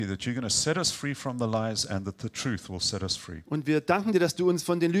that you're going to set us free from the lies and that the truth will set us free. Und wir danken dir, dass du uns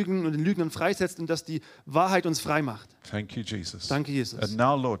von den Lügen und den Lügnern freisetzt und dass die Wahrheit uns frei macht. Thank you, Jesus. Danke, Jesus. And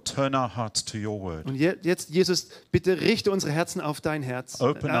now, Lord, turn our hearts to your word. Und jetzt, Jesus, bitte richte unsere Herzen auf dein Herz,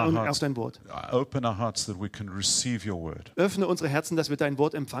 Open our und hearts. auf dein Wort. Open our hearts that we can receive your word Öffne unsere Herzen, dass wir dein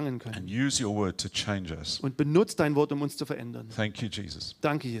Wort empfangen können. and use your word to change us. Und benutze dein Wort, um uns zu verändern. Thank you, Jesus.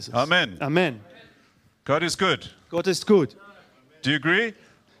 Danke, Jesus. Amen. Amen. God is good. Gott ist gut. Do you agree?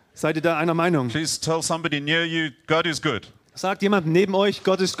 Seid ihr da einer Meinung? Please tell somebody near you, God is good. Sagt jemand neben euch,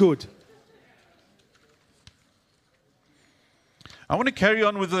 Gott ist gut. I want to carry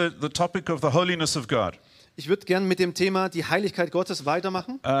on with the topic of the holiness of God. Ich würde gerne mit dem Thema die Heiligkeit Gottes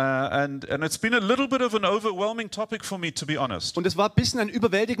weitermachen. And it's been a little bit of an overwhelming topic for me, to be honest. Und es war ein bisschen ein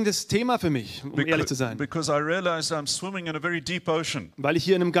überwältigendes Thema für mich, um ehrlich zu sein. Because I realized I'm swimming in a very deep ocean. Weil ich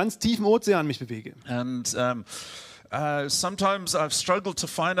hier in einem ganz tiefen Ozean mich bewege. And sometimes I've struggled to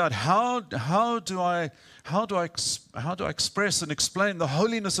find out how do I express and explain the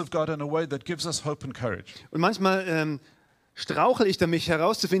holiness of God in a way that gives us hope and courage. Und manchmal strauchle ich damit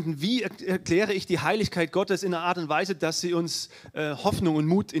herauszufinden, wie erkläre ich die Heiligkeit Gottes in einer Art und Weise, dass sie uns Hoffnung und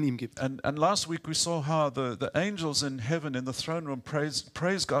Mut in ihm gibt. And last week we saw how the angels in heaven in the throne room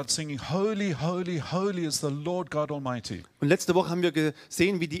praise God, singing, "Holy, holy, holy is the Lord God Almighty." Und letzte Woche haben wir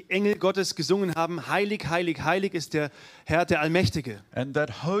gesehen, wie die Engel Gottes gesungen haben, heilig, heilig, heilig ist der Herr, der Allmächtige. And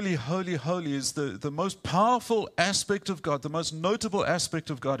that holy, holy, holy is the most powerful aspect of God, the most notable aspect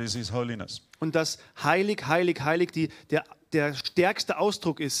of God is His holiness. Und das heilig, heilig, heilig der stärkste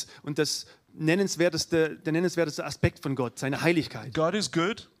Ausdruck ist und der nennenswerteste Aspekt von Gott, seine Heiligkeit. God is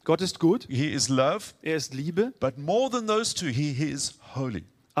good, Gott ist gut, He is love, er ist Liebe, but more than those two, He is holy.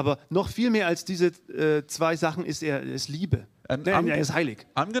 aber noch viel mehr als diese zwei Sachen ist er ist Liebe. And Er ist heilig.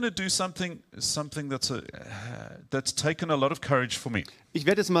 I'm going to do something that's taken a lot of courage for me. Ich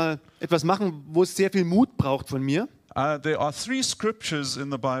werde jetzt mal etwas machen, wo es sehr viel Mut braucht von mir. There are three scriptures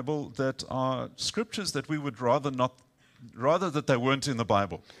in the Bible that are scriptures that we would rather that they weren't in the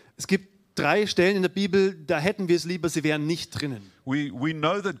Bible. Es gibt 3 Stellen in der Bibel, da hätten wir es lieber, sie wären nicht drinnen. We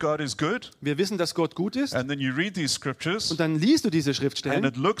know that God is good, Wir wissen, dass Gott gut ist and then you read these scriptures, und dann liest du diese and Schriftstellen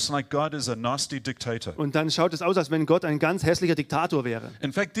it looks like God is a nasty dictator. und dann schaut es aus, als wenn Gott ein ganz hässlicher Diktator wäre.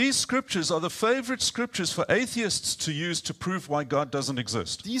 In fact, these scriptures are the favorite scriptures for atheists to use to prove why God doesn't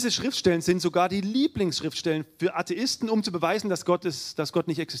exist. Diese Schriftstellen sind sogar die Lieblingsschriftstellen für Atheisten, um zu beweisen, dass Gott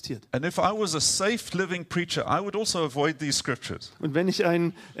nicht existiert. And if I was a safe living preacher, I would also avoid these scriptures. Und wenn ich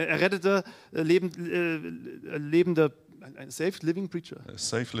ein erretteter, lebender, ein safe living preacher,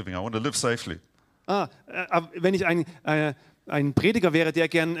 Safe living. I want to live safely. wenn ich ein Prediger wäre, der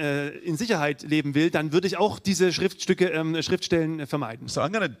gern in Sicherheit leben will, dann würde ich auch diese Schriftstellen vermeiden. So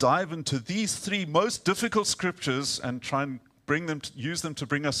I'm going to dive into these three most difficult scriptures and try and use them to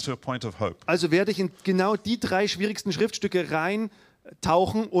bring us to a point of hope. Also werde ich in genau die 3 schwierigsten Schriftstücke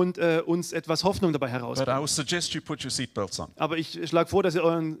reintauchen und uns etwas Hoffnung dabei But I herausbringen. would suggest you put your seatbelts on. Aber ich schlage vor, dass ihr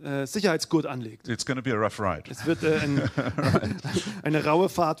euren Sicherheitsgurt anlegt. It's going to be a rough ride. Es wird eine raue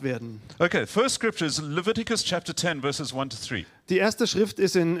Fahrt werden. Okay, first scripture is Leviticus chapter 10, verses 1 to 3. Die erste Schrift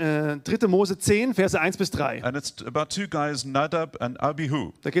ist in 3. Mose 10, Verse 1 bis 3. And it's about two guys, Nadab and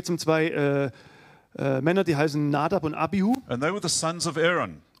Abihu. Da geht es um 2 Männer, die heißen Nadab und Abihu. And they were the sons of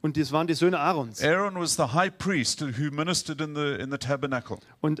Aaron. Und das waren die Söhne Aarons. Aaron was the high priest who ministered in the tabernacle.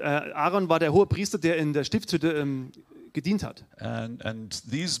 Und Aaron war der hohe Priester, der in der Stiftshütte gedient hat. And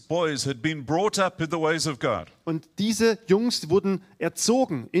these boys had been brought up in the ways of God. Und diese Jungs wurden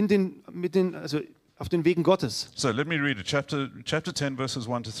erzogen auf den Wegen Gottes. So let me read it. Chapter 10, verses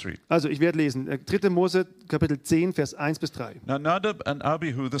 1 to 3. Also ich werde lesen. 3. Mose, Kapitel 10, Vers 1 bis 3. Now Nadab and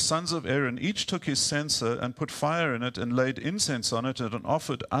Abihu, the sons of Aaron, each took his censer and put fire in it and laid incense on it and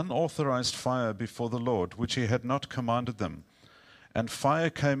offered unauthorized fire before the Lord, which he had not commanded them. And fire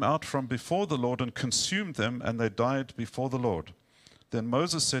came out from before the Lord and consumed them, and they died before the Lord. Then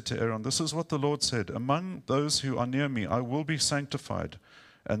Moses said to Aaron, "This is what the Lord said, among those who are near me I will be sanctified,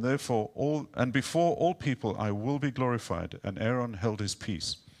 and before all people I will be glorified." And Aaron held his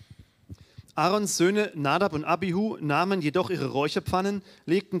peace. Aarons Söhne Nadab und Abihu nahmen jedoch ihre Räucherpfannen,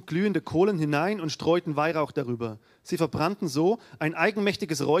 legten glühende Kohlen hinein und streuten Weihrauch darüber. Sie verbrannten so ein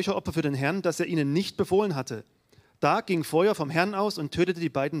eigenmächtiges Räucheropfer für den Herrn, das er ihnen nicht befohlen hatte. Da ging Feuer vom Herrn aus und tötete die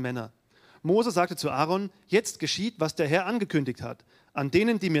beiden Männer. Mose sagte zu Aaron: Jetzt geschieht, was der Herr angekündigt hat. An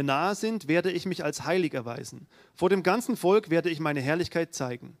denen, die mir nahe sind, werde ich mich als heilig erweisen. Vor dem ganzen Volk werde ich meine Herrlichkeit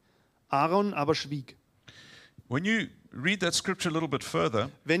zeigen. Aaron aber schwieg. When you read that scripture a little bit further,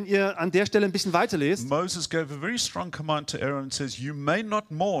 Wenn ihr an der Stelle ein bisschen weiterlest, Moses gave a very strong command to Aaron and says, "You may not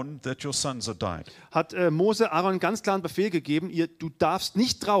mourn that your sons are died." hat Mose Aaron einen ganz klaren Befehl gegeben, du darfst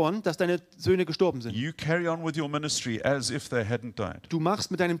nicht trauern, dass deine Söhne gestorben sind. You carry on with your ministry as if they hadn't died. Du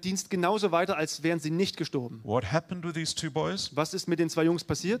machst mit deinem Dienst genauso weiter, als wären sie nicht gestorben. What happened with these two boys? Was ist mit den zwei Jungs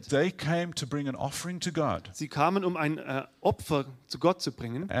passiert? They came to bring an offering to God, Sie kamen, um ein Opfer zu Gott zu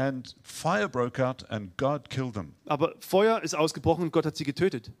bringen, and fire broke out and God killed them. aber Feuer ist ausgebrochen und Gott hat sie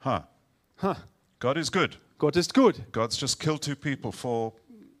getötet. Huh. Ha, God is good. Gott ist gut. God's just killed two people for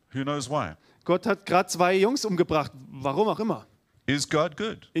who knows why. Gott hat gerade zwei Jungs umgebracht, warum auch immer. Is God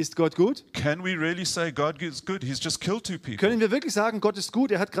good? Ist Gott gut? Can we really say God is good? He's just killed two people. Können wir wirklich sagen, Gott ist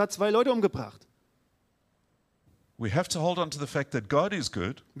gut, er hat gerade zwei Leute umgebracht? We have to hold on to the fact that God is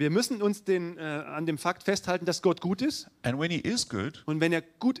good, Wir müssen uns an dem Fakt festhalten, dass Gott gut ist. and when He is good, Und wenn er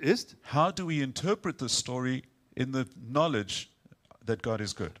gut ist, how do we interpret the story in the knowledge that God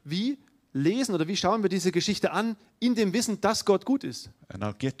is good? wie lesen oder wie schauen wir diese Geschichte an, in dem Wissen, dass Gott gut ist? And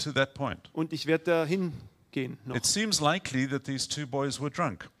I'll get to that point. Und ich werde dahin gehen noch. It seems likely that these two boys were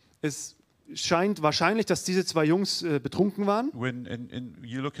drunk. Es scheint wahrscheinlich, dass diese zwei Jungs betrunken waren. When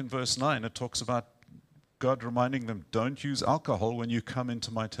you look in verse 9, it talks about God reminding them, don't use alcohol when you come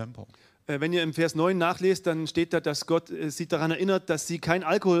into my temple. Wenn ihr im Vers 9 nachlest, dann steht da, dass Gott sie daran erinnert, dass sie kein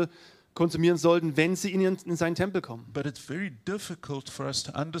Alkohol konsumieren sollten, wenn sie in seinen Tempel kommen. But it's very difficult for us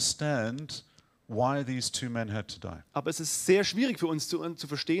to understand why these two men had to die. Aber es ist sehr schwierig für uns zu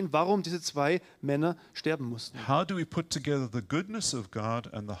verstehen, warum diese zwei Männer sterben mussten. How do we put together the goodness of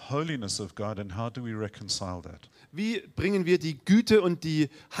God and the holiness of God, and how do we reconcile that? Wie bringen wir die Güte und die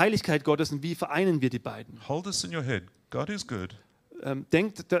Heiligkeit Gottes und wie vereinen wir die beiden? Hold this in your head. God is good.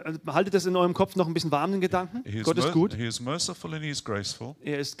 Haltet das in eurem Kopf noch ein bisschen warm, den Gedanken. Gott ist gut, He is merciful and he is graceful,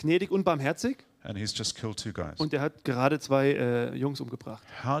 er ist gnädig und barmherzig and he's just killed two guys. und er hat gerade zwei Jungs umgebracht.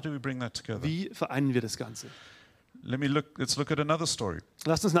 How do we bring that together? Wie vereinen wir das Ganze? Let's look at another story.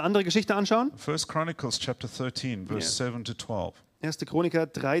 Lasst uns eine andere Geschichte anschauen. 1 Chronicles chapter 13, verse 7 to 12. 1.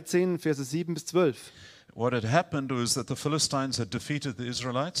 Chroniker 13, Verse 7 bis 12. What had happened was that the Philistines had defeated the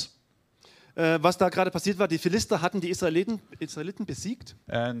Israelites, Was da gerade passiert war, die Philister hatten die Israeliten besiegt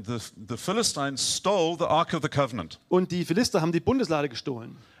and the Philistines stole the Ark of the Covenant. und die Philister haben die Bundeslade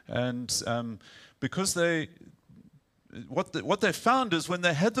gestohlen. And because what they found is when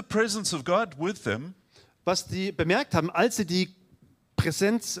they had the presence of God with them, Was die bemerkt haben, als sie die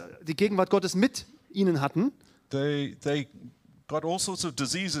Präsenz, die Gegenwart Gottes mit ihnen hatten, they got all sorts of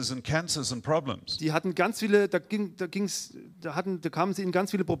diseases and cancers and problems. die hatten ganz viele, da kamen sie in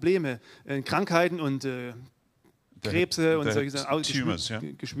ganz viele Probleme, Krankheiten und Krebse und they solche had Sachen, tumors, yeah.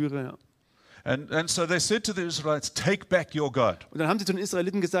 Geschwüre. Ja. And so they said to the Israelites, "Take back your God." Und dann haben sie zu den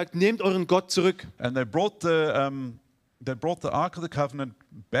Israeliten gesagt, nehmt euren Gott zurück. And they brought the Ark of the Covenant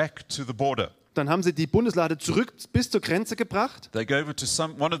back to the border. Dann haben sie die Bundeslade zurück bis zur Grenze gebracht, They gave it to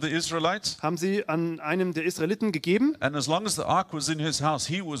one of the Israelites, haben sie an einem der Israeliten gegeben. and as long as the ark was in his house,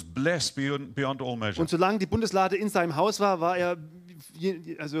 he was blessed beyond all measure. Und solange die Bundeslade in seinem Haus war, war er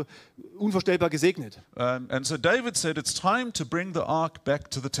unvorstellbar gesegnet. And so David said, "It's time to bring the ark back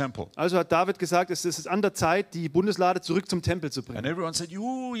to the temple." Also hat David gesagt, es ist an der Zeit, die Bundeslade zurück zum Tempel zu And bringen. everyone said,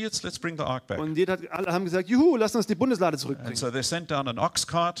 let's bring the ark back." Und alle haben gesagt, juhu, lass uns die Bundeslade And zurückbringen. so they sent down an ox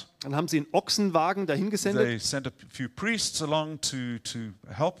cart. Dann haben sie einen Ochsenwagen dahin gesendet. They sent a few priests along to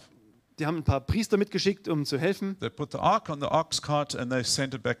help. Die haben ein paar Priester mitgeschickt, um zu helfen. They put the ark on the ox cart and they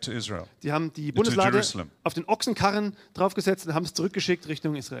sent it back to Israel. Die haben die Bundeslade Jerusalem. auf den Ochsenkarren draufgesetzt und haben es zurückgeschickt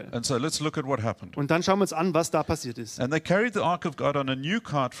Richtung Israel. And so let's look at what happened. Und dann schauen wir uns an, was da passiert ist. And they carried the ark of God on a new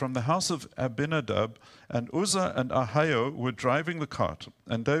cart from the house of Abinadab, and Uzzah and Ahio were driving the cart.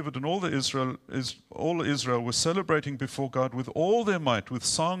 And David and all Israel were celebrating before God with all their might, with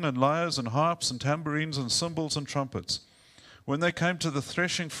song and lyres and harps and tambourines and cymbals and trumpets. When they came to the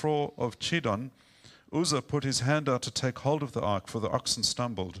threshing floor of Chidon, Uzzah put his hand out to take hold of the ark, for the oxen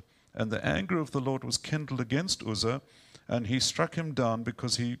stumbled. And the anger of the Lord was kindled against Uzzah, and he struck him down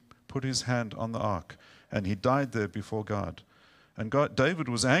because he put his hand on the ark, and he died there before God. And David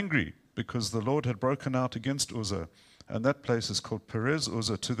was angry because the Lord had broken out against Uzzah, and that place is called Perez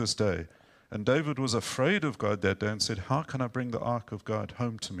Uzzah to this day. And David was afraid of God that day and said, "How can I bring the ark of God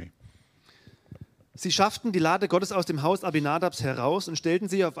home to me?" Sie schafften die Lade Gottes aus dem Haus Abinadabs heraus und stellten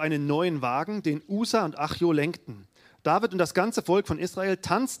sie auf einen neuen Wagen, den Uzzah und Achio lenkten. David und das ganze Volk von Israel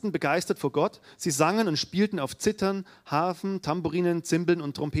tanzten begeistert vor Gott. Sie sangen und spielten auf Zithern, Harfen, Tambourinen, Zimbeln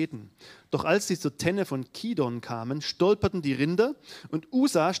und Trompeten. Doch als sie zur Tenne von Kidon kamen, stolperten die Rinder und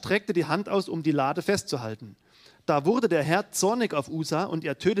Uzzah streckte die Hand aus, um die Lade festzuhalten. Da wurde der Herr zornig auf Uzzah und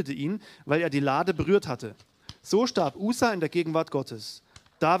er tötete ihn, weil er die Lade berührt hatte. So starb Usa in der Gegenwart Gottes.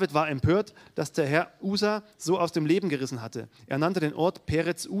 David war empört, dass der Herr Usa so aus dem Leben gerissen hatte. Er nannte den Ort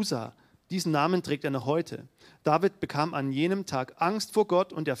Perez Usa. Diesen Namen trägt er noch heute. David bekam an jenem Tag Angst vor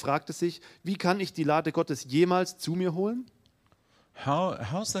Gott und er fragte sich, wie kann ich die Lade Gottes jemals zu mir holen?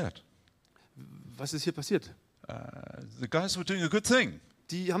 How's that? Was ist hier passiert? The guys were doing a good thing.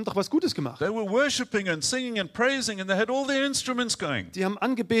 Die haben doch was Gutes gemacht. They were worshiping and singing and praising, and they had all their instruments going. Die haben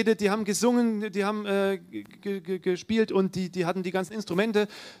angebetet, die haben gesungen, die haben gespielt und die hatten die ganzen Instrumente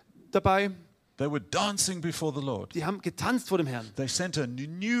dabei. They were dancing before the Lord. Die haben getanzt vor dem Herrn. They sent a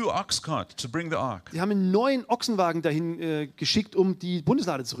new ox cart to bring the ark. Die haben einen neuen Ochsenwagen dahin geschickt, um die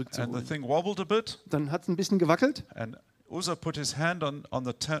Bundeslade And the zurückzuholen. thing wobbled a bit, Dann hat es ein bisschen gewackelt and Uzzah put his hand on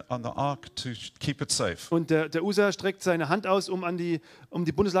the ark to keep it safe. und der Usa streckt seine Hand aus, um die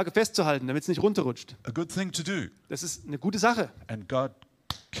Bundeslade festzuhalten, damit es nicht runterrutscht. A good thing to do. Das ist eine gute Sache. And God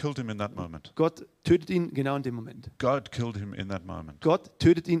killed him in that moment. Gott tötet ihn genau in dem Moment. God killed him in that moment. Gott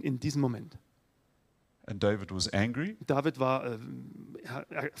tötet ihn in diesem Moment. And David was angry, David war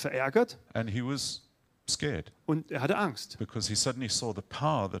verärgert and he was scared und er hatte Angst, because he suddenly saw the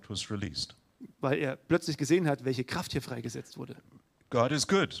power that was released. weil er plötzlich gesehen hat, welche Kraft hier freigesetzt wurde. God is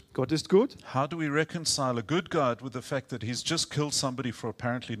good. Gott ist gut. How do we reconcile a good God with the fact that he's just killed somebody for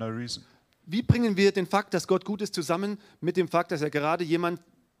apparently no reason? Wie bringen wir den Fakt, dass Gott gut ist, zusammen mit dem Fakt, dass er gerade jemand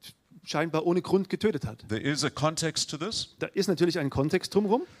scheinbar ohne Grund getötet hat? There is a context to this Da ist natürlich ein Kontext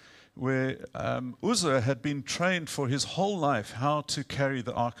drumherum. where Uzzah had been trained for his whole life how to carry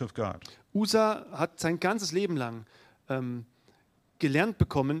the ark of God. Usa hat sein ganzes Leben lang gelernt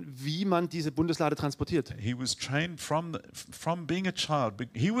bekommen, wie man diese Bundeslade transportiert. He was trained from being a child.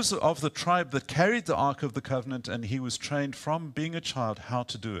 He was of the tribe that carried the ark of the covenant, and he was trained from being a child how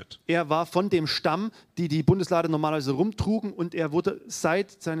to do it. Er war von dem Stamm, die die Bundeslade normalerweise rumtrugen, und er wurde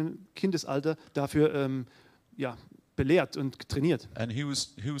seit seinem Kindesalter dafür belehrt und trainiert. And he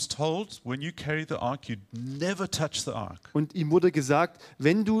was told, when you carry the ark, you never touch the ark. Und ihm wurde gesagt,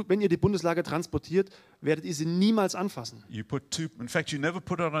 wenn ihr die Bundeslade transportiert, werdet ihr sie niemals anfassen. In fact, you never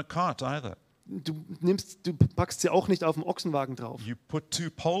put it on a cart either. Du packst sie auch nicht auf den Ochsenwagen drauf. You put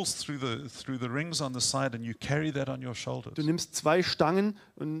two poles through the rings on the side, and you carry that on your shoulders. Du nimmst 2 Stangen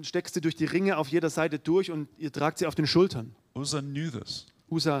und steckst sie durch die Ringe auf jeder Seite durch und ihr tragt sie auf den Schultern. Uzzah knew this,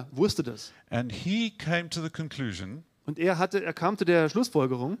 Usa wusste das. and he came to the conclusion Und er kam zu der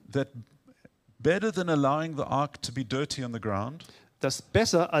Schlussfolgerung, that better than allowing the ark to be dirty on the ground, dass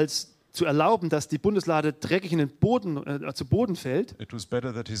besser als zu erlauben, dass die Bundeslade dreckig in den zu Boden fällt, it was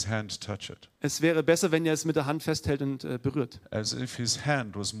better that his hand touch it, es wäre besser, wenn er es mit der Hand festhält und berührt, as if his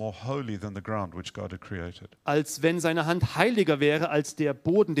hand was more holy than the ground which God had created. als wenn seine Hand heiliger wäre als der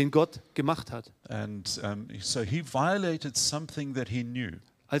Boden, den Gott gemacht hat. And so he violated something that he knew.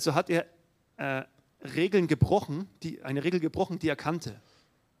 Also hat er eine Regel gebrochen, die er kannte.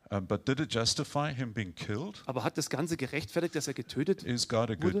 But did it justify him being killed? Aber hat das Ganze gerechtfertigt, dass er getötet Is God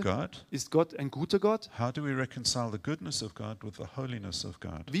a good wurde? God? Ist Gott ein guter Gott? How do we reconcile the goodness of God with the holiness of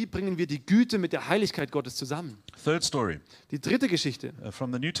God? Wie bringen wir die Güte mit der Heiligkeit Gottes zusammen? Third story Die dritte Geschichte,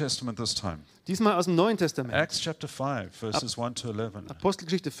 from the New Testament this time. diesmal aus dem Neuen Testament. Acts chapter 5, verses 1 to 11.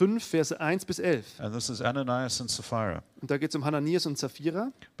 Apostelgeschichte 5, Verse 1 bis 11. And this is Ananias and Sapphira. Und da geht es um Hananias und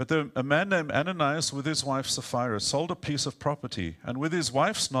Sapphira. But a man named Ananias with his wife Sapphira sold a piece of property, and with his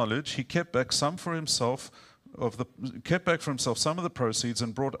wife's knowledge he kept back from himself some of the proceeds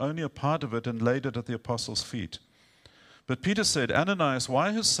and brought only a part of it and laid it at the apostles' feet. But Peter said, Ananias,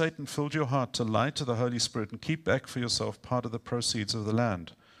 why has Satan filled your heart to lie to the Holy Spirit and keep back for yourself part of the proceeds of the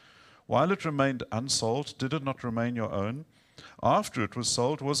land? While it remained unsold, did it not remain your own? After it was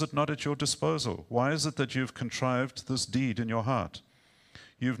sold, was it not at your disposal? Why is it that you have contrived this deed in your heart?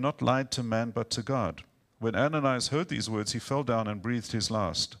 You have not lied to man but to God. When Ananias heard these words, he fell down and breathed his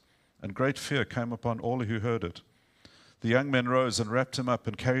last. And great fear came upon all who heard it. The young men rose and wrapped him up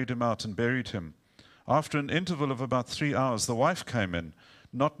and carried him out and buried him. After an interval of about 3 hours, the wife came in,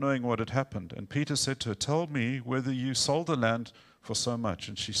 not knowing what had happened. And Peter said to her, tell me whether you sold the land for so much.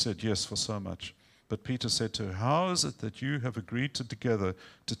 And she said, yes, for so much. But Peter said to her, how is it that you have agreed together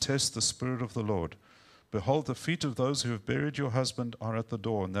to test the Spirit of the Lord? Behold, the feet of those who have buried your husband are at the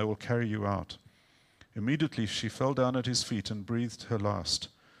door, and they will carry you out. Immediately she fell down at his feet and breathed her last.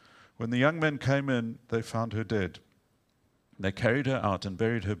 When the young men came in, they found her dead. They carried her out and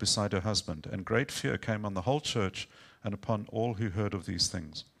buried her beside her husband, and great fear came on the whole church and upon all who heard of these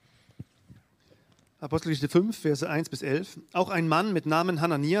things. Apostelgeschichte 5, Verse 1 bis 11. Auch ein Mann mit Namen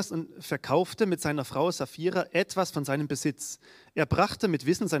Hananias und verkaufte mit seiner Frau Sapphira etwas von seinem Besitz. Er brachte mit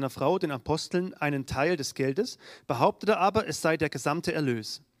Wissen seiner Frau den Aposteln einen Teil des Geldes, behauptete aber, es sei der gesamte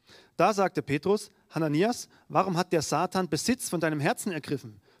Erlös. Da sagte Petrus, Hananias, warum hat der Satan Besitz von deinem Herzen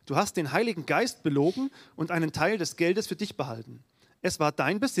ergriffen? Du hast den Heiligen Geist belogen und einen Teil des Geldes für dich behalten. Es war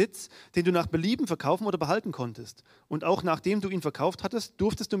dein Besitz, den du nach Belieben verkaufen oder behalten konntest. Und auch nachdem du ihn verkauft hattest,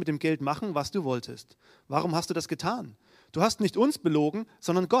 durftest du mit dem Geld machen, was du wolltest. Warum hast du das getan? Du hast nicht uns belogen,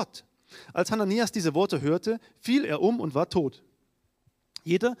 sondern Gott. Als Hananias diese Worte hörte, fiel er um und war tot.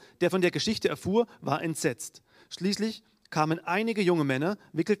 Jeder, der von der Geschichte erfuhr, war entsetzt. Schließlich kamen einige junge Männer,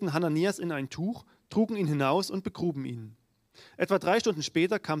 wickelten Hananias in ein Tuch, trugen ihn hinaus und begruben ihn. Etwa 3 Stunden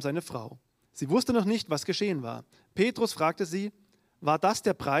später kam seine Frau. Sie wusste noch nicht, was geschehen war. Petrus fragte sie, war das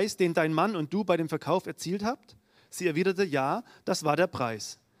der Preis, den dein Mann und du bei dem Verkauf erzielt habt? Sie erwiderte, ja, das war der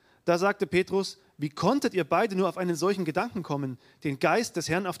Preis. Da sagte Petrus, wie konntet ihr beide nur auf einen solchen Gedanken kommen, den Geist des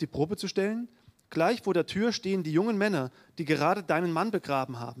Herrn auf die Probe zu stellen? Gleich vor der Tür stehen die jungen Männer, die gerade deinen Mann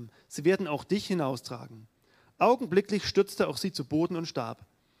begraben haben. Sie werden auch dich hinaustragen. Augenblicklich stürzte auch sie zu Boden und starb.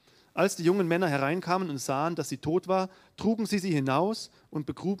 Als die jungen Männer hereinkamen und sahen, dass sie tot war, trugen sie hinaus und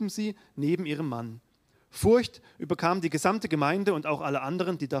begruben sie neben ihrem Mann. Furcht überkam die gesamte Gemeinde und auch alle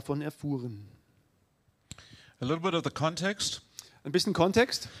anderen, die davon erfuhren. A little bit of the context. Ein bisschen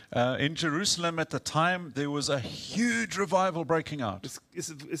Kontext. In Jerusalem at the time, there was a huge revival breaking out.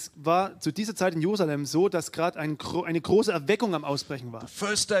 Es war zu dieser Zeit in Jerusalem so, dass gerade eine große Erweckung am Ausbrechen war.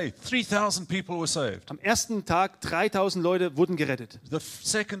 First day, 3,000 people were saved. Am ersten Tag 3.000 Leute wurden gerettet. The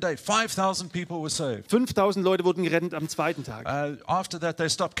second day, 5,000 people were saved. 5.000 Leute wurden gerettet am zweiten Tag. After that, they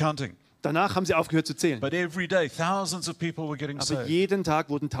stopped counting. Danach haben sie aufgehört zu zählen. But every day, thousands of people were getting Aber saved. jeden Tag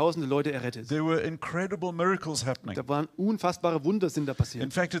wurden tausende Leute errettet. There were incredible miracles happening. Da waren unfassbare Wunder sind da In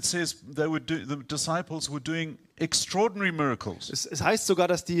passiert. fact, it says the disciples were doing extraordinary miracles. Es heißt sogar,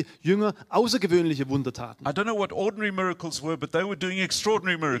 dass die Jünger außergewöhnliche Wunder taten. I don't know what ordinary miracles were, but they were doing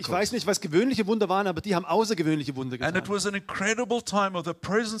extraordinary Ich miracles. weiß nicht, was gewöhnliche Wunder waren, aber die haben außergewöhnliche Wunder And it getan. was an incredible time of the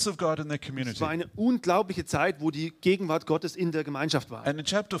presence of God in their Es community. war eine unglaubliche Zeit, wo die Gegenwart Gottes in der Gemeinschaft war. And in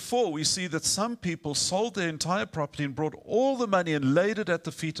chapter 4, we see that some people sold their entire property and brought all the money and laid it at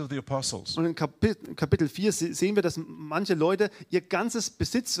the feet of the apostles. Und in Kapitel 4 sehen wir, dass manche Leute ihr ganzes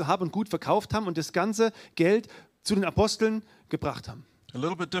Besitz, Hab und Gut verkauft haben und das ganze Geld zu den Aposteln gebracht haben. A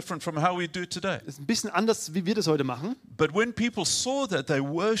little bit different from how we do today. Das ist ein bisschen anders, wie wir das heute machen. But when people saw that, they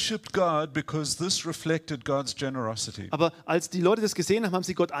worshipped God because this reflected God's generosity. Aber als die Leute das gesehen haben, haben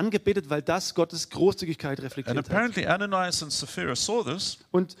sie Gott angebetet, weil das Gottes Großzügigkeit And reflektiert hat. apparently Ananias and Sapphira saw this,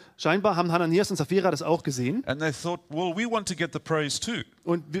 Und scheinbar haben Hananias und Sapphira das auch gesehen. and they thought, well, we want to get the praise too.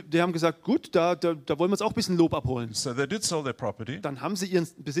 Und die haben gesagt, gut, da wollen wir uns auch ein bisschen Lob abholen. So they did sell their property, Dann haben sie ihren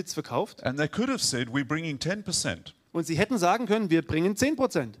Besitz verkauft. and they could have said, we're bringing 10%. Und sie hätten sagen können, wir bringen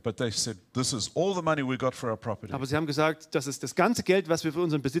 10%. But they said, this is all the money we got for our property. Aber sie haben gesagt, das ist das ganze Geld, was wir für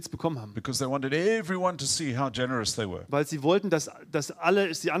unseren Besitz bekommen haben. Because they wanted everyone to see how generous they were. Weil sie wollten, dass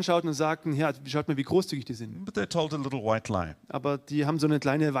alle sie anschauten und sagten, ja, schaut mal, wie großzügig die sind. But they told a little white lie Aber die haben so eine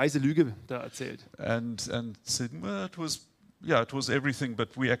kleine weiße Lüge da erzählt. and said, well, it was everything, but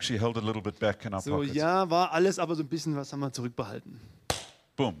we actually held a little bit back in our So, pockets. ja, war alles, aber so ein bisschen was haben wir zurückbehalten.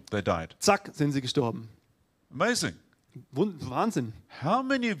 Boom, they died. Zack, sind sie gestorben. Amazing. Wahnsinn. How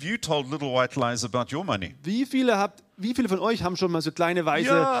many of you told little white lies about your money? Wie viele von euch haben schon mal so kleine weiße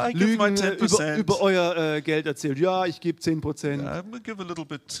Ja, I give my Lügen 10%. über euer Geld erzählt? Ja, ich gebe 10%. I'm going to give a little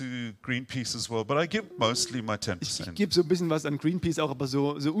bit to Greenpeace as well, but I give mostly my Ich 10%. gebe so ein bisschen was an Greenpeace auch, aber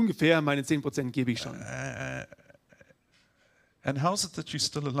so ungefähr meine 10% gebe ich schon. And how's it that you're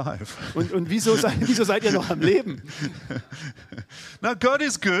still alive? Und wieso seid ihr noch am Leben? Now, God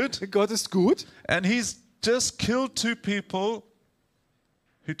is good, Gott ist gut and He's just killed 2 people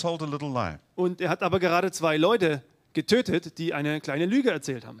who told a little lie. und er hat aber gerade 2 Leute getötet, die eine kleine Lüge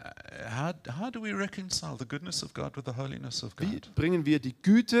erzählt haben. How do we reconcile the goodness of God with the holiness of Wie God? bringen wir die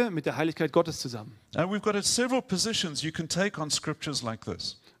Güte mit der Heiligkeit Gottes zusammen? And we've got several positions you can take on scriptures like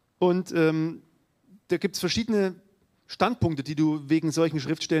this. Und da gibt es verschiedene Standpunkte, die du wegen solchen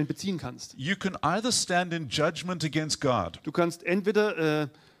Schriftstellen beziehen kannst. You can either stand in judgment against God, Du kannst entweder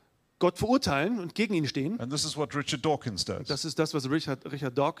Gott verurteilen und gegen ihn stehen. and this is what Richard Dawkins does. Das ist das, was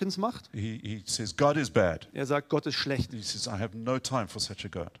Richard Dawkins macht. He says, God is bad. Er sagt, Gott ist schlecht. He says, I have no time for such a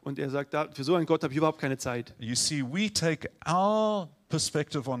God. Und er sagt, für so einen Gott habe ich überhaupt keine Zeit. You see, we take our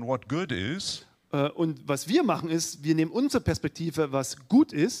perspective on what good is, Und was wir machen ist, wir nehmen unsere Perspektive, was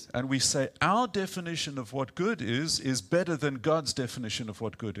gut ist, and we say our definition of what good is better than God's definition of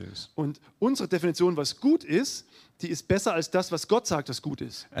what good is. und unsere Definition, was gut ist, die ist besser als das, was Gott sagt, was gut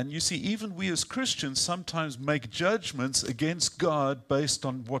ist. And you see, even we as Christians sometimes make judgments against God based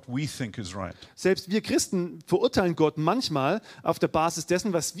on what we think is right. Selbst wir Christen verurteilen Gott manchmal auf der Basis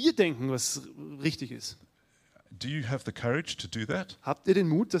dessen, was wir denken, was richtig ist. Do you have the courage to do that? Habt ihr den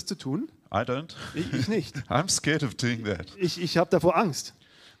Mut, das zu tun? I don't. Ich nicht. I'm scared of doing that. Ich habe davor Angst.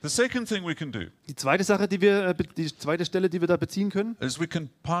 The second thing we can do Die zweite Sache, die zweite Stelle, die wir da beziehen können, is we can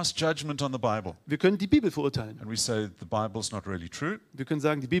pass judgment on the Bible. wir können die Bibel verurteilen. And we say the Bible's not really true. Wir können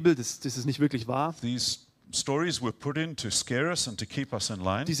sagen, die Bibel, das ist nicht wirklich wahr. These stories were put in to scare us and to keep us in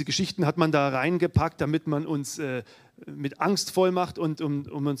line. Diese Geschichten hat man da reingepackt, damit man uns mit Angst voll macht und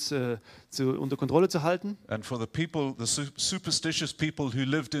um uns unter Kontrolle zu halten. And for the people, the superstitious people who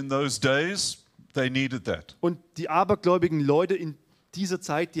lived in those days, they needed that. Und die abergläubigen Leute in dieser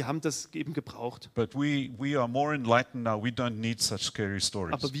Zeit, die haben das eben gebraucht. But we are more enlightened now. We don't need such scary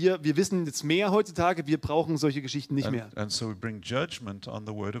stories. Aber wir wissen jetzt mehr heutzutage, wir brauchen solche Geschichten nicht mehr. And so we bring judgment on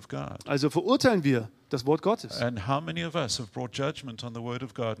the Word of God. Also verurteilen wir das Wort Gottes. And how many of us have brought judgment on the Word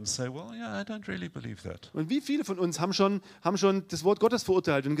of God and say, well, yeah, I don't really believe that. Und wie viele von uns haben schon das Wort Gottes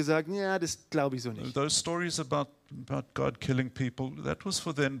verurteilt und gesagt, ja, das glaube ich so nicht. Those stories about God killing people, that was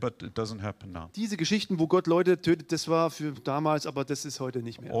for then, but it doesn't happen now. Diese Geschichten, wo Gott Leute tötet, das war für damals, aber das ist heute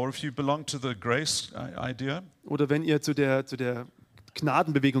nicht mehr. Or if you belong to the grace idea, Oder wenn ihr zu der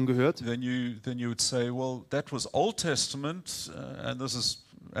Gnadenbewegung gehört, then you would say, well, that was Old Testament,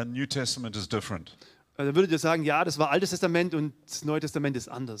 and New Testament is different. dann würdet ihr sagen, ja, das war Altes Testament und das Neue Testament ist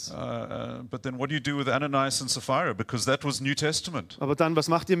anders. But then what do you do with Ananias and Sapphira? Because that was New Testament. Aber dann, was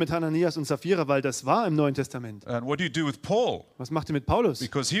macht ihr mit Hananias und Sapphira, weil das war im Neuen Testament? And what do you do with Paul? Was macht ihr mit Paulus?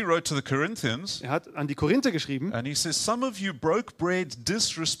 Because he wrote to the Corinthians, Er hat an die Korinther geschrieben and he says, some of you broke bread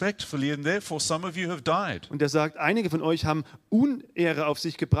disrespectfully, and therefore some of you have died. und er sagt, einige von euch haben Unehre auf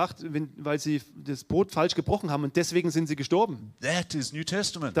sich gebracht, weil sie das Brot falsch gebrochen haben und deswegen sind sie gestorben. That is New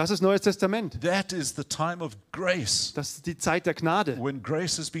Testament. Das ist Neues Testament. That is the time of grace, Das ist die Zeit der Gnade. when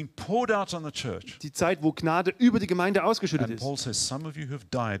grace has been poured out on the church. Die Zeit, wo Gnade über die Gemeinde ausgeschüttet And ist. Paul says, some of you have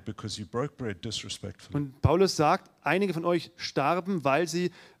died because you broke bread disrespectfully. Und Paulus sagt, einige von euch starben, weil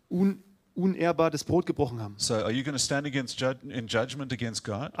sie unehrbar das Brot gebrochen haben. So are you going to stand in judgment against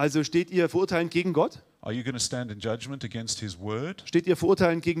God? Also steht ihr verurteilend gegen Gott? Are you going to stand in judgment against his word? Steht ihr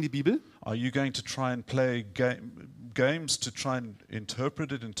verurteilend gegen die Bibel? Are you going to try and play games to try and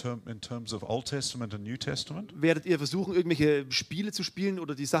interpret it in terms of Old Testament and New Testament? Werdet ihr versuchen, irgendwelche Spiele zu spielen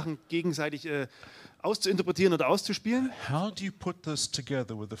oder die Sachen gegenseitig auszuinterpretieren oder auszuspielen? How do you put this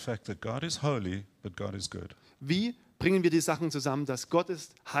together with the fact that God is holy, but God is good? Wie bringen wir die Sachen zusammen, dass Gott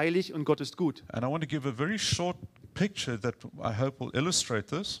ist heilig und Gott ist gut? And I want to give a very short picture that I hope will illustrate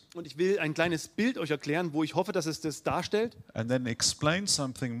this, Und ich will ein kleines Bild euch erklären, wo ich hoffe, dass es das darstellt. and then explain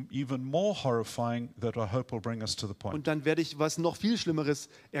something even more horrifying that I hope will bring us to the point. Und dann werde ich was noch viel Schlimmeres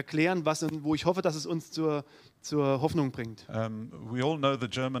erklären, wo ich hoffe, dass es uns zur Hoffnung bringt. We all know the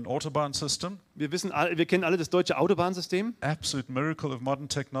German Autobahn system, Wir kennen alle das deutsche Autobahnsystem. absolute miracle of modern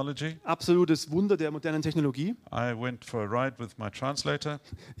technology. Absolutes Wunder der modernen Technologie. I went for a ride with my translator.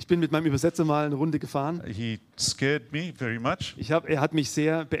 Ich bin mit meinem Übersetzer mal eine Runde gefahren. He scared me very much. Er hat mich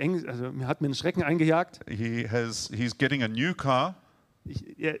sehr beängstigt, also mir hat mir einen Schrecken eingejagt. He's getting a new car,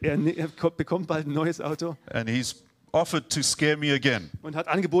 Er bekommt bald ein neues Auto and he's offered to scare me again und hat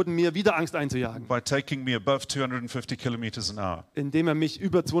angeboten, mir wieder Angst einzujagen, by taking me above 250 kilometers an hour. indem er mich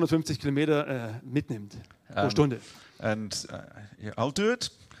über 250 Kilometer mitnimmt pro Stunde. And yeah, I'll do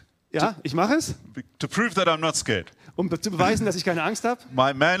it Ja, ich mache es, to prove that I'm not scared. um zu beweisen, dass ich keine Angst habe.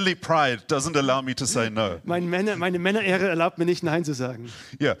 My manly pride doesn't allow me to say no. Meine Männerehre erlaubt mir nicht, Nein zu sagen.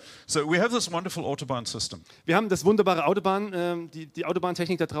 Yeah, so we have this wonderful Autobahn system, Wir haben das wunderbare Autobahn, die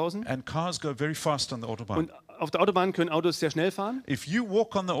Autobahntechnik da draußen. and cars go very fast on the Autobahn. Und auf der Autobahn können Autos sehr schnell fahren. If you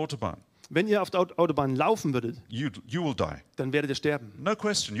walk on the Autobahn, Wenn ihr auf der Autobahn laufen würdet, you will die. dann werdet ihr sterben. No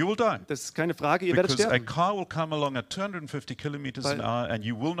question, you will die. Das ist keine Frage, ihr werdet Because a sterben. car will come along at 250 kilometers an Weil- hour and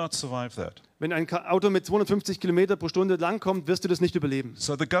you will not survive that. Wenn ein Auto mit 250 Kilometer pro Stunde langkommt, wirst du das nicht überleben.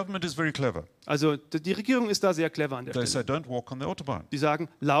 So the government is very clever. Also die Regierung ist da sehr clever an der They say Stelle. don't walk on the Autobahn. Die sagen,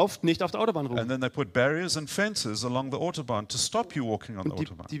 lauft nicht auf der Autobahn rum. And then they put barriers and fences along the Autobahn to stop you walking on the Und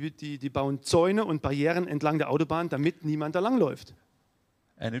Autobahn. die bauen Zäune und Barrieren entlang der Autobahn, damit niemand da langläuft.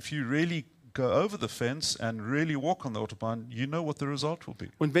 And if you really go over the fence and really walk on the Autobahn, you know what the result will be.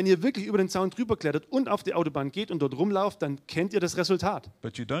 Und wenn ihr wirklich über den Zaun drüber klettert und auf die Autobahn geht und dort rumlauft, dann kennt ihr das Resultat.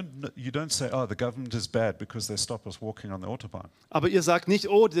 But you don't say, oh, the government is bad because they stop us walking on the Autobahn. Aber ihr sagt nicht,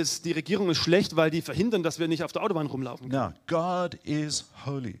 oh, die Regierung ist schlecht, weil die verhindern, dass wir nicht auf der Autobahn rumlaufen können. Now, God is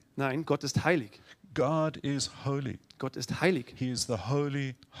holy. Nein, Gott ist heilig. God is holy. Gott ist heilig. He is the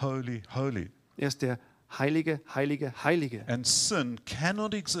holy, holy, holy. Er ist der Heilige, Heilige, Heilige. And sin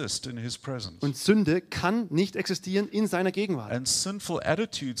cannot exist in his presence. Und Sünde kann nicht existieren in seiner Gegenwart. And sinful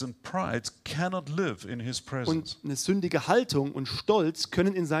attitudes and pride cannot live in his presence. Und eine sündige Haltung und Stolz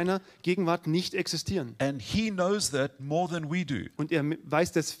können in seiner Gegenwart nicht existieren. And he knows that more than we do. Und er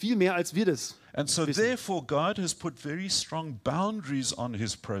weiß das viel mehr, als wir das And so wissen. therefore God has put very strong boundaries on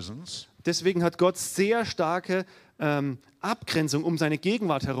his presence Deswegen hat Gott sehr starke Abgrenzung um seine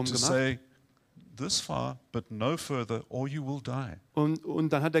Gegenwart herum to gemacht. say, this far, but no further, or you will die.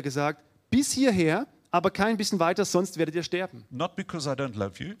 Und dann hat er gesagt, bis hierher, aber kein bisschen weiter, sonst werdet ihr sterben. Not because I don't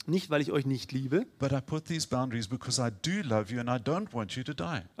love you, Nicht, weil ich euch nicht liebe, but I put these boundaries because I do love you and I don't want you to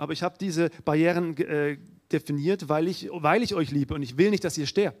die. aber ich habe diese Barrieren definiert, weil ich euch liebe und ich will nicht, dass ihr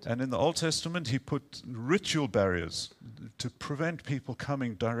sterbt. And in the Old Testament, he put ritual barriers to prevent people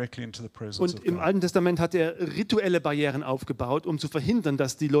coming directly into the presence Und of im God. Alten Testament hat er rituelle Barrieren aufgebaut, um zu verhindern,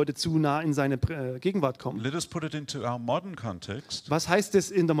 dass die Leute zu nah in seine Gegenwart kommen. Let us put it into our modern context. Was heißt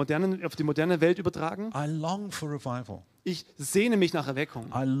das auf die moderne Welt übertragen? I long for revival. Ich sehne mich nach Erweckung.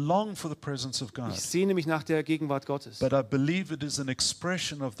 I long for the presence of God. Ich sehne mich nach der Gegenwart Gottes. But I believe it is an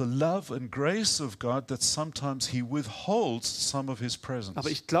expression of the love and grace of God that sometimes he withholds some of his presence.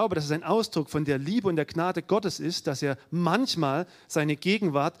 Aber ich glaube, dass es ein Ausdruck von der Liebe und der Gnade Gottes ist, dass er manchmal seine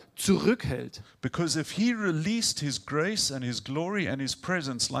Gegenwart zurückhält. Because if he released his grace and his glory and his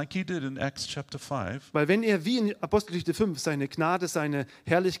presence like he did in Acts chapter 5, Weil wenn er wie in Apostelgeschichte 5 seine Gnade, seine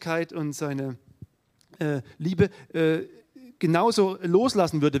Herrlichkeit und seine Liebe genauso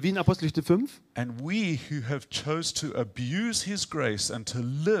loslassen würde wie in Apostelgeschichte 5, and we who have chose to abuse his grace and to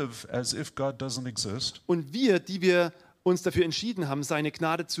live as if God doesn't exist, und wir, die wir uns dafür entschieden haben, seine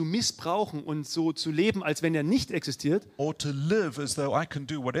Gnade zu missbrauchen und so zu leben, als wenn er nicht existiert, or to live as though I can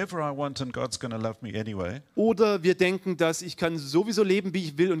do whatever I want and God's going to love me anyway, oder wir denken, dass ich kann sowieso leben, wie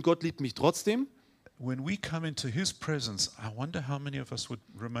ich will und Gott liebt mich trotzdem, when we come into his presence, I wonder how many of us would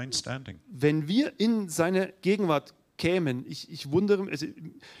remain standing. wenn wir in seine Gegenwart kämen, ich wundere, also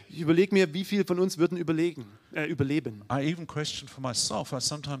ich überlege mir, wie viele von uns würden überleben. I even question for myself. I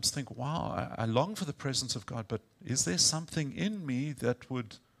sometimes think, wow, I long for the presence of God, but is there something in me that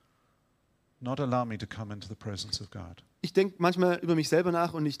would not allow me to come into the presence of God? Ich denke manchmal über mich selber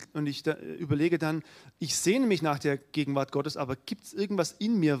nach und ich überlege dann, ich sehne mich nach der Gegenwart Gottes, aber gibt es irgendwas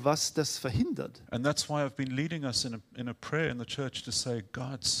in mir, was das verhindert? And that's why I've been leading us in a prayer in the church to say,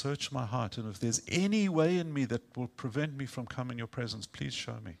 God, search my heart, and if there's any way in me that will prevent me from coming in your presence, please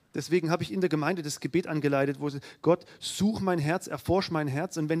show me. Deswegen habe ich in der Gemeinde das Gebet angeleitet, wo Gott, such mein Herz, erforsch mein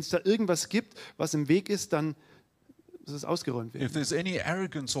Herz und wenn es da irgendwas gibt, was im Weg ist, dann muss es ausgeräumt werden. If there's any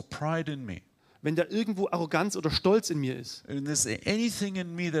arrogance or pride in me, Wenn da irgendwo Arroganz oder Stolz in mir ist, and there's anything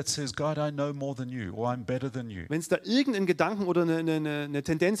in me that says, God, I know more than you, or I'm better than you, wenn es da irgendeinen Gedanken oder eine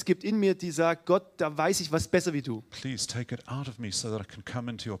Tendenz gibt in mir, die sagt, Gott, da weiß ich was besser wie du, please take it out of me so that I can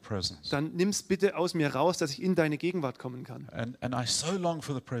come into your presence. dann nimm es bitte aus mir raus, dass ich in deine Gegenwart kommen kann. And I so long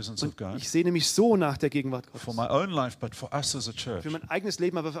for the presence of Und God, ich sehne mich so nach der Gegenwart for Gottes. my own life, but for us as a church, Für mein eigenes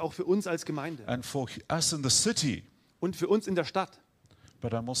Leben, aber auch für uns als Gemeinde and for us in the city. und für uns in der Stadt.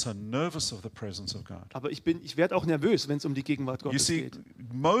 But I'm also nervous of the presence of God. Aber ich werde auch nervös, wenn es um die Gegenwart You Gottes see, geht.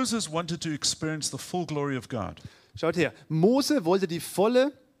 Moses wanted to experience the full glory of God. Schaut her, Mose wollte die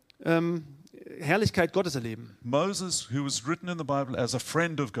volle Herrlichkeit Gottes erleben. Moses, who was written in the Bible as a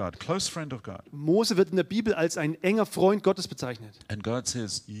friend of God, close friend of God. Mose wird in der Bibel als ein enger Freund Gottes bezeichnet. And God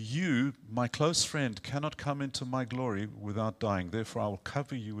says, you, my close friend, cannot come into my glory without dying. Therefore, I will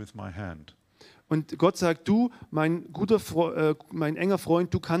cover you with my hand. Und Gott sagt, du, mein enger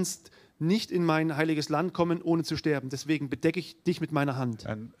Freund, du kannst nicht in mein heiliges Land kommen, ohne zu sterben. Deswegen bedecke ich dich mit meiner Hand.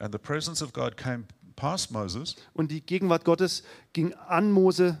 And the presence of God came past Moses, Und die Gegenwart Gottes ging an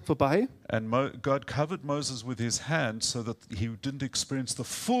Mose vorbei. and God covered Moses with his hand so that he didn't experience the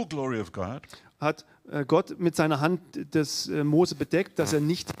full glory of God. Hat Gott mit seiner Hand das Mose bedeckt, dass er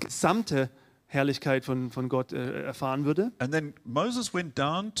nicht die gesamte Herrlichkeit von Gott erfahren würde. And then Moses went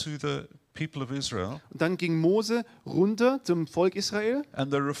down to the people of Israel, Und dann ging Mose runter zum Volk Israel.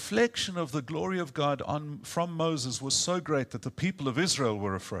 and the reflection of the glory of God from Moses was so great that the people of Israel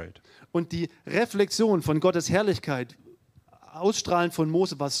were afraid. Und die Reflexion von Gottes Herrlichkeit, Ausstrahlen von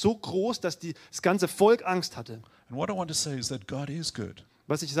Mose, war so groß, dass das ganze Volk Angst hatte. And what I want to say is that God is good,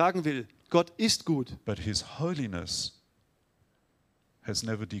 Was ich sagen will, Gott ist gut, but his holiness has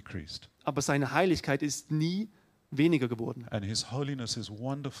never decreased. aber seine Heiligkeit ist nie weniger geworden. And his holiness is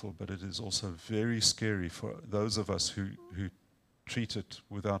wonderful, but it is also very scary for those of us who treat it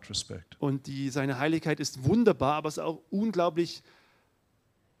without respect. Und seine Heiligkeit ist wunderbar, aber es ist auch unglaublich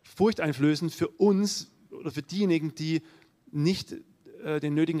furchteinflößend für uns oder für diejenigen, die nicht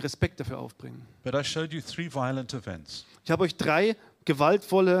den nötigen Respekt dafür aufbringen. But I showed you 3 violent events. Ich habe euch 3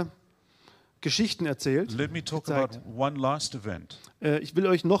 gewaltvolle Geschichten erzählt. Let me talk gezeigt. about one last event Ich will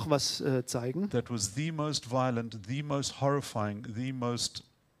euch noch was zeigen. that was the most violent, the most horrifying, the most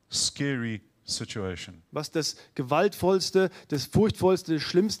scary situation. Was das gewaltvollste, das furchtvollste, die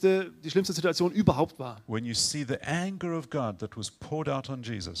schlimmste Situation überhaupt war. When you see the anger of God that was poured out on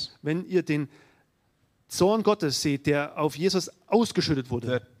Jesus, Wenn ihr den Zorn Gottes seht, der auf Jesus ausgeschüttet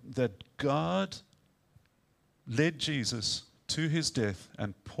wurde. that God led Jesus to his death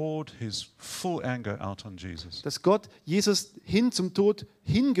and poured his full anger out on Jesus. Dass Gott Jesus hin zum Tod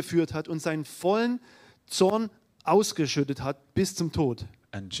hingeführt hat und seinen vollen Zorn ausgeschüttet hat bis zum Tod.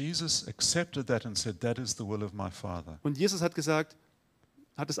 And Jesus accepted that and said, that is the will of my Father. Und Jesus hat gesagt,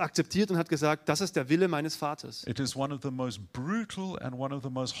 hat es akzeptiert und hat gesagt, das ist der Wille meines Vaters. It is one of the most brutal and one of the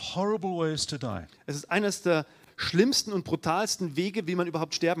most horrible ways to die. Es ist eines der schlimmsten und brutalsten Wege, wie man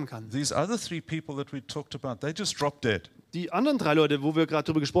überhaupt sterben kann. These other 3 people that we talked about, they just dropped dead. Die anderen 3 Leute, wo wir gerade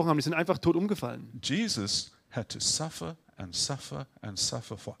drüber gesprochen haben, die sind einfach tot umgefallen. Jesus had to suffer and suffer and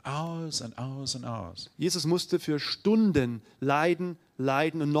suffer for hours and hours and hours. Jesus musste für Stunden leiden,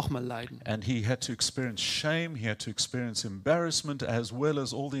 leiden und nochmal leiden. And he had to experience shame, he had to experience embarrassment, as well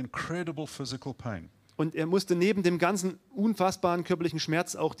as all the incredible physical pain. Und er musste neben dem ganzen unfassbaren körperlichen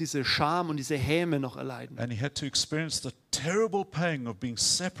Schmerz auch diese Scham und diese Häme noch erleiden. And he had to experience the terrible pain of being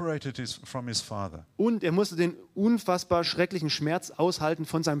separated from his father. Und er musste den unfassbar schrecklichen Schmerz aushalten,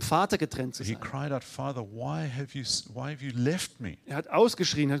 von seinem Vater getrennt zu He sein. cried out, Father, why have you left me? Er hat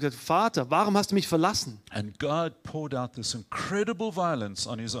ausgeschrien, hat gesagt, Vater, warum hast du mich verlassen? And God poured out this incredible violence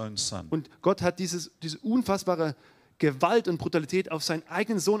on his own son. Und Gott hat diese unfassbare Gewalt und Brutalität auf seinen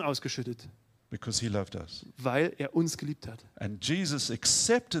eigenen Sohn ausgeschüttet, Because he loved us. weil er uns geliebt hat. And Jesus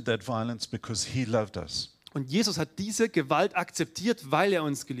accepted that violence because he loved us. Und Jesus hat diese Gewalt akzeptiert, weil er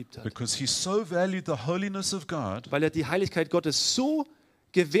uns geliebt hat. Because he so valued the holiness of God, Weil er die Heiligkeit Gottes so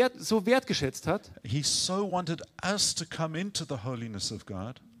wertgeschätzt hat, he so wanted us to come into the holiness of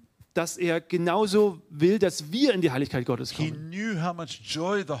God. dass er genauso will, dass wir in die Heiligkeit Gottes He kommen. knew how much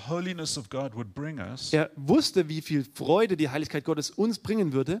joy the holiness of God would bring us, Er wusste, wie viel Freude die Heiligkeit Gottes uns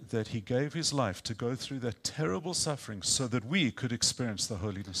bringen würde, that he gave his life to go through that terrible suffering so that we could experience the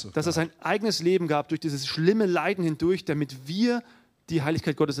holiness of dass er God. sein eigenes Leben gab durch dieses schlimme Leiden hindurch, damit wir die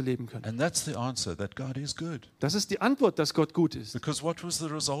Heiligkeit Gottes erleben können. And that's the answer, that God is good. Das ist die Antwort, dass Gott gut ist. Because what was the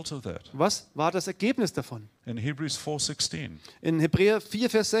result of that? Was war das Ergebnis davon? In Hebrews 4:16, In Hebräer 4,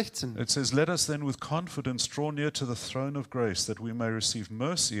 Vers 16. it says, "Let us then with confidence draw near to the throne of grace, that we may receive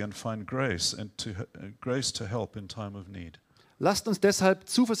mercy and find grace to help in time of need." Lasst uns deshalb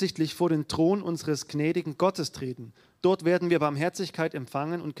zuversichtlich vor den Thron unseres gnädigen Gottes treten. Dort werden wir Barmherzigkeit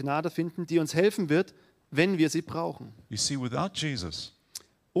empfangen und Gnade finden, die uns helfen wird, wenn wir sie brauchen. You see, without Jesus,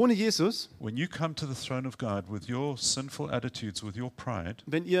 Ohne Jesus, when you come to the throne of God with your sinful attitudes, with your pride,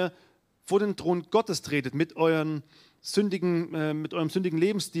 wenn ihr vor den Thron Gottes tretet mit eurem sündigen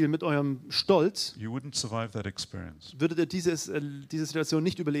Lebensstil, mit eurem Stolz, you wouldn't survive that experience. würdet ihr diese Situation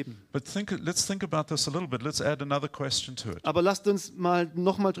nicht überleben. But let's think about this a little bit. Let's add another question to it. Aber lasst uns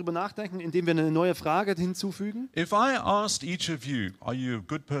nochmal drüber nachdenken, indem wir eine neue Frage hinzufügen. If I asked each of you, are you a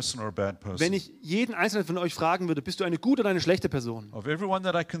good person or a bad person? Wenn ich jeden einzelnen von euch fragen würde, bist du eine gute oder eine schlechte Person? Of everyone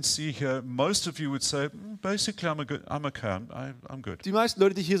that I can see here, most of you would say, basically, I'm okay, I'm good. Die meisten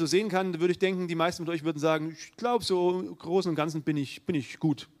Leute, die ich hier so sehen kann, würde ich denken, die meisten von euch würden sagen, ich glaube, so im Großen und Ganzen bin ich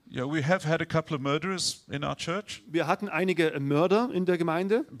gut. Yeah, we have had a couple of murderers in our church, Wir hatten einige Mörder in der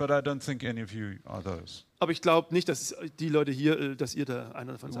Gemeinde, but I don't think any of you are those. aber ich glaube nicht, dass die Leute hier, dass ihr da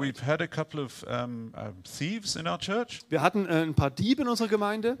einer davon seid. We've had a couple of thieves in our church, Wir hatten ein paar Diebe in unserer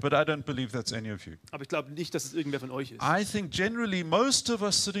Gemeinde, but I don't believe that's any of you. aber ich glaube nicht, dass es irgendwer von euch ist. I think generally most of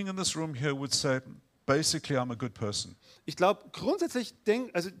us sitting in this room here would say, basically, I'm a good person. Ich glaube grundsätzlich,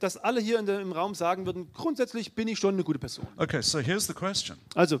 dass alle hier im Raum sagen würden, grundsätzlich bin ich schon eine gute Person. Okay, so here's the question.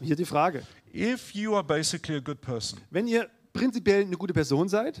 Also hier die Frage. If you are basically a good person, Wenn ihr prinzipiell eine gute Person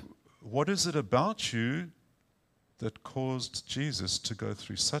seid, what is it about you that caused Jesus to go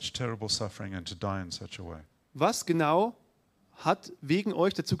through such terrible suffering and to die in such a way? was genau hat wegen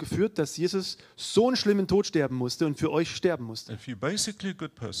euch dazu geführt, dass Jesus so einen schlimmen Tod sterben musste und für euch sterben musste? If you're basically a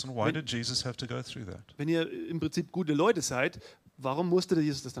good person, why did Jesus have to go through that? Wenn ihr im Prinzip gute Leute seid, warum musste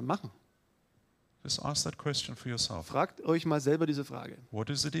Jesus das dann machen? Just ask that question for yourself. Fragt euch mal selber diese Frage.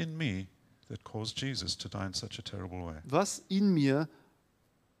 What is it in me that caused Jesus to die in such a terrible way? Was in mir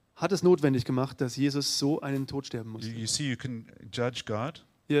hat es notwendig gemacht, dass Jesus so einen Tod sterben musste? You see, you can judge God.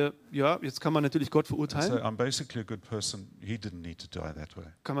 Ja, jetzt kann man natürlich Gott So verurteilen. I'm basically a good person. He didn't need to die that way.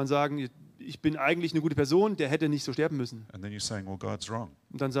 Kann man sagen, ich bin eigentlich eine gute Person, der hätte nicht so sterben müssen. And then you're saying, well, God's wrong.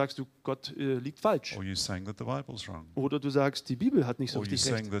 Und dann sagst du, Gott liegt falsch. Or you're saying that the Bible's wrong. Oder du sagst, die Bibel hat nicht so Or you're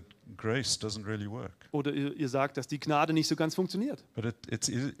richtig saying recht. that grace doesn't really work. Oder ihr sagt, dass die Gnade nicht so ganz funktioniert. But it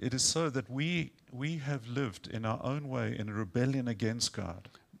is so that we have lived in our own way in rebellion against God.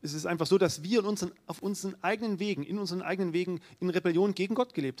 Es ist einfach so, dass wir auf unseren eigenen Wegen, in Rebellion gegen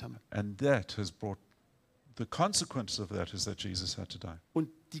Gott gelebt haben. And that has brought, the consequence of that is that Jesus had to die. Und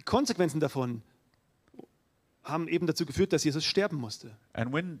die Konsequenzen davon haben eben dazu geführt, dass Jesus sterben musste.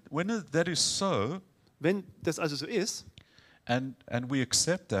 And when that is so, Wenn das also so ist and we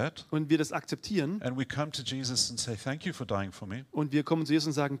accept that, und wir das akzeptieren and we come to Jesus and say, thank you for dying for me. und wir kommen zu Jesus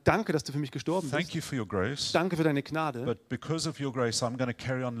und sagen, danke, dass du für mich gestorben Thank bist, you for your grace. danke für deine Gnade, But because of your grace, I'm going to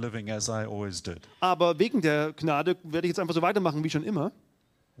carry on living as I always did. aber wegen der Gnade werde ich jetzt einfach so weitermachen wie schon immer.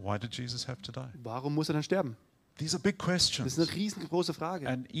 Why did Jesus have to die? Warum muss er dann sterben? These are big Das questions. ist eine riesengroße Frage.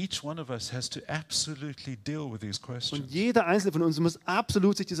 And each one of us has to absolutely deal with these Und questions. jeder einzelne von uns muss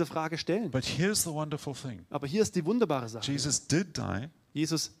absolut sich dieser Frage stellen. But here's the wonderful thing. Aber hier ist die wunderbare Sache. Jesus did die.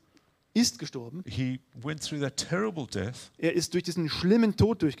 Jesus ist gestorben. He went through that terrible death. Er ist durch diesen schlimmen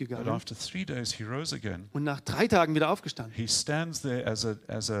Tod But durchgegangen after 3 days, he rose again. und nach 3 Tagen wieder aufgestanden. He stands there as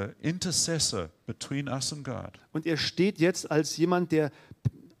a intercessor between us and God. Und er steht jetzt als jemand, der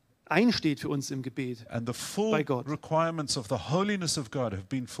einsteht für uns im Gebet. And the full By God. requirements of the holiness of God have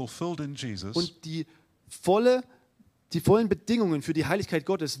been fulfilled in Jesus. Und die vollen Bedingungen für die Heiligkeit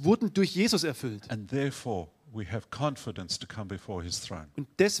Gottes wurden durch Jesus erfüllt. And therefore, we have confidence to come before his throne. Und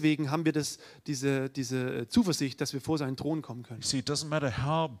deswegen haben wir diese Zuversicht, dass wir vor seinen Thron kommen können. You see, it doesn't matter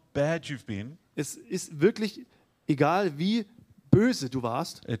how bad you've been. Es ist wirklich egal, wie böse du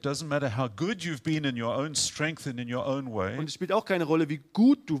warst. It doesn't matter how good you've been in your own strength and in your own way. Und es spielt auch keine Rolle, wie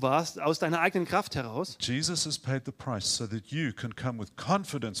gut du warst aus deiner eigenen Kraft heraus. Jesus has paid the price so that you can come with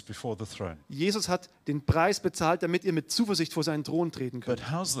confidence before the throne. Jesus hat den Preis bezahlt, damit ihr mit Zuversicht vor seinen Thron treten könnt. But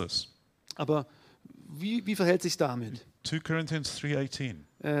how's this? Aber wie verhält sich damit? 2 Corinthians 3:18.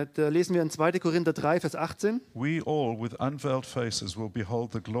 Da lesen wir in 2. Korinther 3, Vers 18. We all with unveiled faces will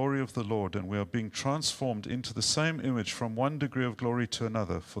behold the glory of the Lord, and we are being transformed into the same image from one degree of glory to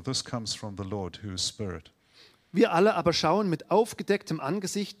another, for this comes from the Lord who is Spirit. Wir alle aber schauen mit aufgedecktem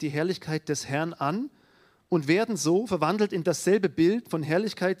Angesicht die Herrlichkeit des Herrn an und werden so verwandelt in dasselbe Bild von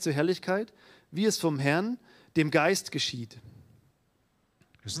Herrlichkeit zu Herrlichkeit, wie es vom Herrn, dem Geist, geschieht.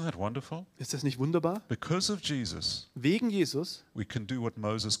 Isn't that wonderful? Ist das nicht wunderbar? Because of Jesus, Wegen Jesus we can do what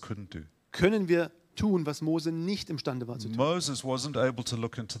Moses couldn't do. können wir tun, was Mose nicht imstande war zu tun. Moses wasn't able to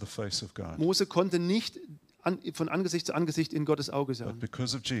look into the face of God. Mose konnte nicht von Angesicht zu Angesicht in Gottes Auge But schauen.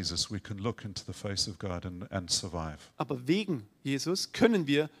 because of Jesus, we can look into the face of God and survive. Aber wegen Jesus können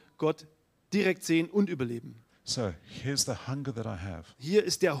wir Gott direkt sehen und überleben. So here's the hunger that I have. Hier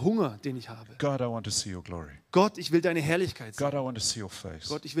ist der Hunger, den ich habe. God, I want to see your glory. Gott, ich will deine Herrlichkeit God, sehen. I want to see your face.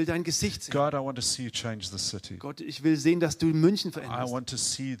 Gott, ich will dein Gesicht sehen. God, I want to see you change the city. Gott, ich will sehen, dass du München I veränderst. want to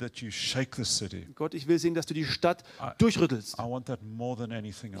see that you shake the city. Gott, ich will sehen, dass du die Stadt durchrüttelst. I want that more than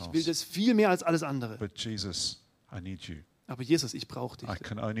anything Ich will else. das viel mehr als alles andere. But Jesus, I need you. Aber Jesus, ich brauche dich. I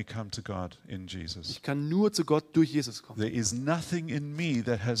can only come to God in Jesus. Ich kann nur zu Gott durch Jesus kommen. There is nothing in me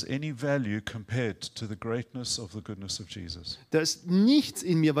that has any value compared to the greatness of the goodness of Jesus. Da ist nichts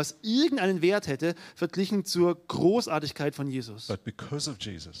in mir, was irgendeinen Wert hätte, verglichen zur Großartigkeit von Jesus. But because of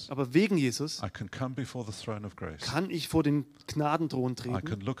Jesus, Aber wegen Jesus I can come before the throne of grace. kann ich vor den Gnadenthron I treten.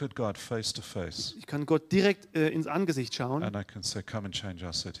 can look at God face to face Ich kann Gott direkt ins Angesicht schauen and I can say, come and change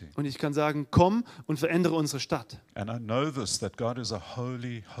our city. und ich kann sagen, komm und verändere unsere Stadt. And I know this, that God is a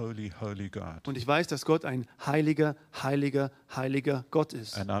holy, holy, holy God. Und ich weiß, dass Gott ein heiliger, heiliger, heiliger Gott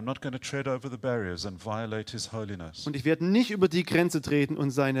ist. And I'm not going to tread over the barriers and violate his holiness. Und ich werde nicht über die Grenze treten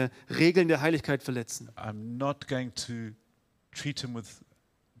und seine Regeln der Heiligkeit verletzen. I'm not going to treat him with,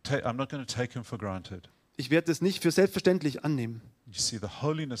 I'm not going to take him for granted. Ich werde das nicht für selbstverständlich annehmen. You see, the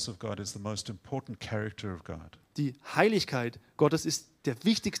holiness of God is the most important character of God. Die Heiligkeit Gottes ist der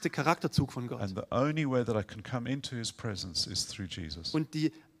wichtigste Charakterzug von Gott. And the only way that I can come into his presence is through Jesus. Und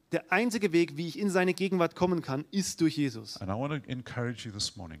der einzige Weg, wie ich in seine Gegenwart kommen kann, ist durch Jesus. And I want to encourage you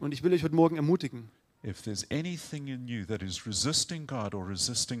this morning. Und ich will euch heute Morgen ermutigen, If there's anything in you that is resisting God or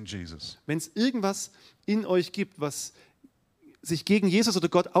resisting Jesus, wenn es irgendwas in euch gibt, was sich gegen Jesus oder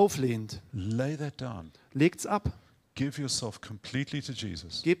Gott auflehnt, lay that down. legt's ab. give yourself completely to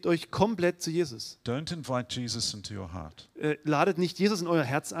Jesus. Gebt euch komplett zu Jesus. Don't invite Jesus into your heart. Ladet nicht Jesus in euer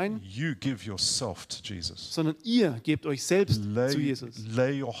Herz ein, You give yourself to Jesus. sondern ihr gebt euch selbst zu Jesus.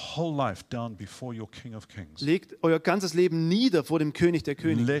 Lay your whole life down before your King of Kings. Legt euer ganzes Leben nieder vor dem König der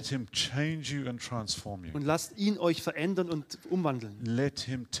Könige Let him change you and transform you. und lasst ihn euch verändern und umwandeln. Let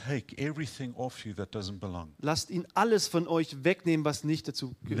him take everything off you that doesn't belong. Lasst ihn alles von euch wegnehmen, was nicht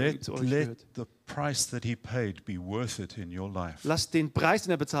zu euch Let gehört. the price that he paid be worth it in your life. Lasst den Preis,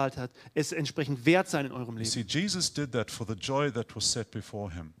 den er bezahlt hat, es entsprechend wert sein in eurem You see, Leben. Jesus did that for the joy that was set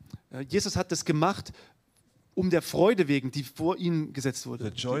before him. Jesus hat das gemacht, um der Freude wegen, die vor ihm gesetzt wurde.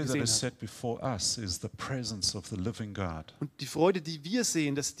 The die joy er that gesehen is hat. set before us is the presence of the living God. Und die Freude, die wir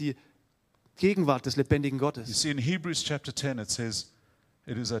sehen, das ist die Gegenwart des lebendigen You Gottes. see, in Hebrews chapter 10, it says,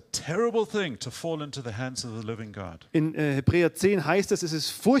 it is a terrible thing to fall into the hands of the living God. In Hebräer 10 heißt es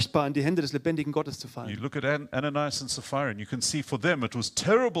ist furchtbar, in die Hände des lebendigen Gottes zu You fallen. look at Ananias and Sapphira, and you can see for them it was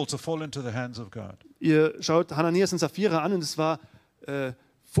terrible to fall into the hands of God. Ihr schaut Hananias und Sapphira an und es war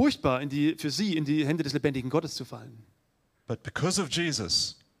furchtbar, für sie in die Hände des lebendigen Gottes zu fallen. But because of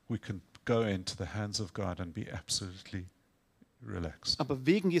Jesus, we can go into the hands of God and be absolutely relaxed. Aber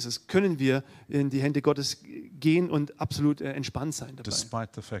wegen Jesus können wir in die Hände Gottes gehen und absolut entspannt sein dabei.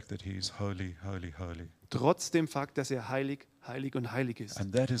 Despite the fact that he is holy, holy, holy. Trotz dem Fakt, dass er heilig, heilig und heilig ist.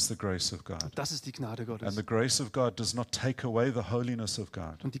 And that is the grace of God. Das ist die Gnade And Gottes. the grace of God does not take away the holiness of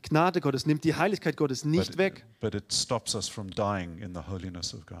God, Und die Gnade Gottes nimmt die Heiligkeit Gottes nicht weg, but it stops us from dying in the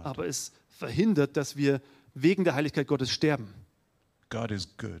holiness of God. aber es verhindert, dass wir wegen der Heiligkeit Gottes sterben. God is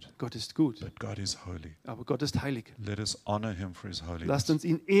good, Gott ist gut, but God is holy. aber Gott ist heilig. Let us honor him for his holiness. Lasst uns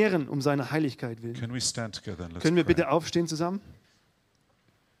ihn ehren um seine Heiligkeit willen. Can we stand together and let's Können wir pray? bitte aufstehen zusammen?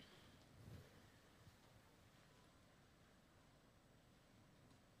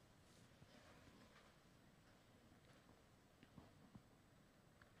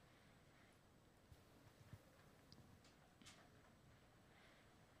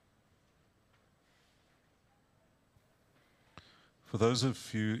 For those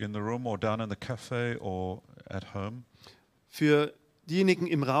of you in the room or down in the cafe or at home, Für diejenigen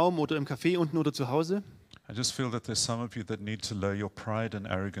im Raum oder im Café unten oder zu Hause, I just feel that there's some of you that need to lay your pride and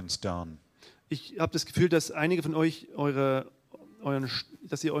arrogance down. ich habe das Gefühl, dass einige von euch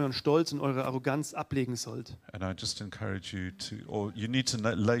dass ihr euren Stolz und eure Arroganz ablegen sollt. And I just encourage you to, or you need to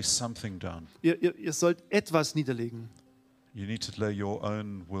lay something down. Ihr sollt etwas niederlegen. You need to lay your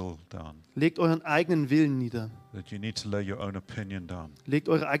own will down. Legt euren eigenen Willen nieder. That you need to lay your own opinion down. Legt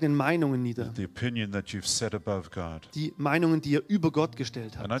eure eigenen Meinungen nieder. The opinion that you've set above God. Die Meinungen, die ihr über Gott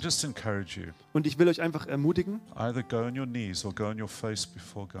gestellt And habt. I just encourage you, Und ich will euch einfach ermutigen, either go on your knees or go on your face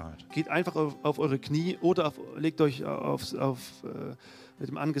before God. geht einfach auf eure Knie oder legt euch mit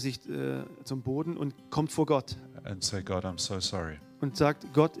dem Angesicht zum Boden und kommt vor Gott And say, God, I'm so sorry, und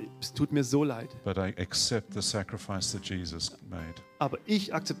sagt, Gott, es tut mir so leid, but I accept the sacrifice that Jesus made. aber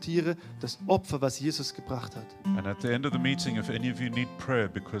ich akzeptiere das Opfer, was Jesus gebracht hat. And at the end of the meeting, if any of you need prayer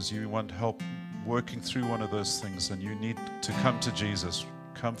because you want help working through one of those things, then you need to come to Jesus.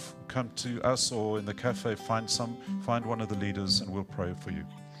 Come to us or in the cafe, find one of the leaders and we'll pray for you.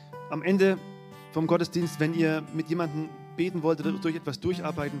 Am Ende vom Gottesdienst, wenn ihr mit jemandem beten wollt oder durch etwas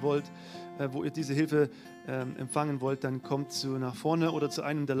durcharbeiten wollt, wo ihr diese Hilfe empfangen wollt, dann kommt nach vorne oder zu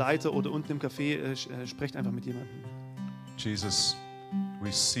einem der Leiter oder unten im Café, sprecht einfach mit jemandem. Jesus,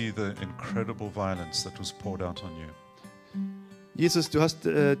 we see the incredible violence that was poured out on you. Jesus, du hast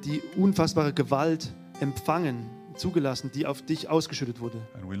die unfassbare Gewalt empfangen, zugelassen, die auf dich ausgeschüttet wurde.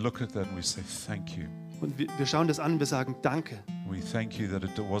 And we look at that and we say, thank you. Und wir schauen das an und wir sagen Danke. We thank you that it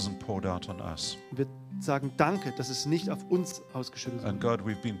wasn't poured out on us. Und wir sagen Danke, dass es nicht auf uns ausgeschüttet And wurde. God,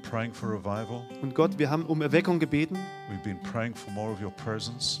 we've been praying for revival. Und Gott, wir haben um Erweckung gebeten. We've been praying for more of your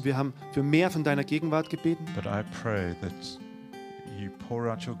presence. Wir haben für mehr von deiner Gegenwart gebeten. But I pray that you pour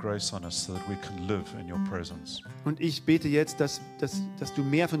out your grace on us so that we can live in your presence. Und ich bete jetzt, dass du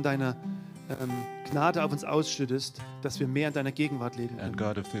mehr von deiner Gnade auf uns ausschüttest, dass wir mehr in deiner Gegenwart leben And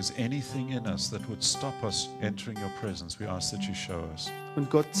können. God, if there's anything in us that would stop us entering your presence, we ask that you show us. Und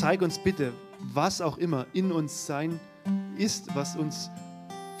Gott, zeig uns bitte, was auch immer in uns sein ist, was uns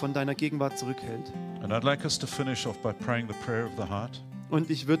von deiner Gegenwart zurückhält. And I'd like us to finish off by praying the prayer of the heart. Und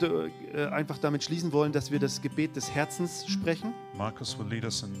ich würde einfach damit schließen wollen, dass wir das Gebet des Herzens sprechen. Marcus will lead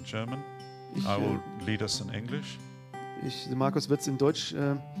us in German. Ich, I will lead us in English. Markus wird es in Deutsch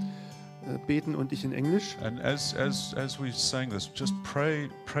beten und ich in Englisch. And as we sang this, just pray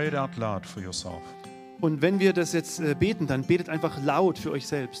it out loud for yourself. Und wenn wir das jetzt beten, dann betet einfach laut für euch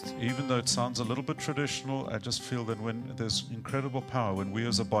selbst. Even though it sounds a little bit traditional, I just feel that when there's incredible power when we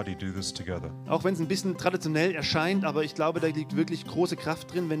as a body do this together. Auch wenn es ein bisschen traditionell erscheint, aber ich glaube, da liegt wirklich große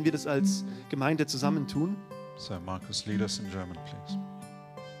Kraft drin, wenn wir das als Gemeinde zusammentun. So Marcus, lead us in German, please.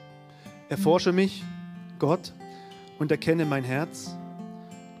 Erforsche mich, Gott, und erkenne mein Herz.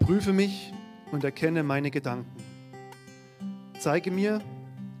 Prüfe mich und erkenne meine Gedanken. Zeige mir,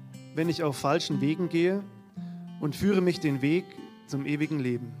 wenn ich auf falschen Wegen gehe, und führe mich den Weg zum ewigen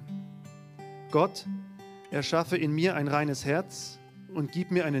Leben. Gott, erschaffe in mir ein reines Herz und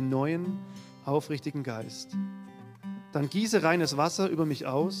gib mir einen neuen, aufrichtigen Geist. Dann gieße reines Wasser über mich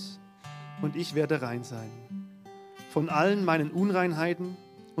aus und ich werde rein sein. Von allen meinen Unreinheiten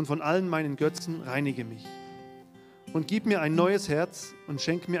und von allen meinen Götzen reinige mich. Und gib mir ein neues Herz und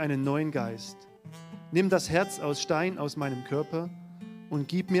schenk mir einen neuen Geist. Nimm das Herz aus Stein aus meinem Körper und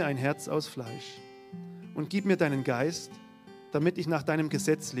gib mir ein Herz aus Fleisch. Und gib mir deinen Geist, damit ich nach deinem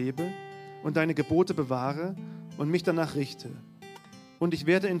Gesetz lebe und deine Gebote bewahre und mich danach richte. Und ich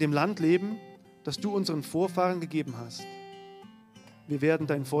werde in dem Land leben, das du unseren Vorfahren gegeben hast. Wir werden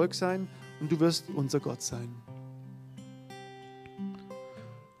dein Volk sein und du wirst unser Gott sein.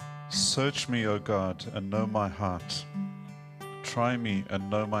 Search me, O God, and know my heart. Try me and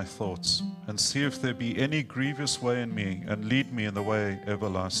know my thoughts, and see if there be any grievous way in me, and lead me in the way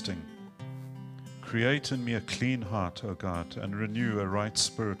everlasting. Create in me a clean heart, O God, and renew a right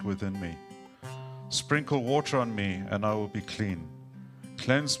spirit within me. Sprinkle water on me, and I will be clean.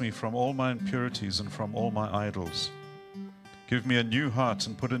 Cleanse me from all my impurities and from all my idols. Give me a new heart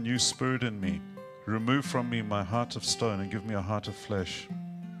and put a new spirit in me. Remove from me my heart of stone and give me a heart of flesh.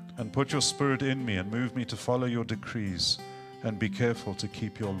 And put your spirit in me and move me to follow your decrees and be careful to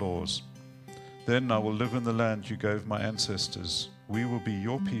keep your laws. Then I will live in the land you gave my ancestors. We will be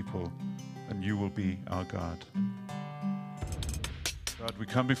your people and you will be our God. God, we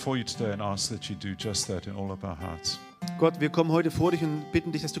come before you today and ask that you do just that in all of our hearts. Gott, wir kommen heute vor dich und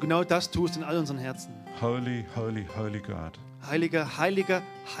bitten dich, dass du genau das tust in all unseren Herzen. Holy, holy, holy God, Heiliger, heiliger,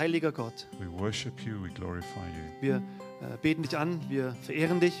 heiliger Gott. we worship you, we glorify you, Wir beten dich an, wir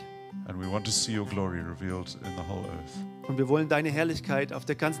verehren dich and we want to see your glory revealed in the whole earth. und wir wollen deine Herrlichkeit auf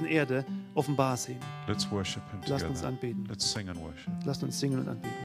der ganzen Erde offenbar sehen. Let's worship him Lasst uns together. anbeten. Let's sing and worship. Lasst uns singen und anbeten.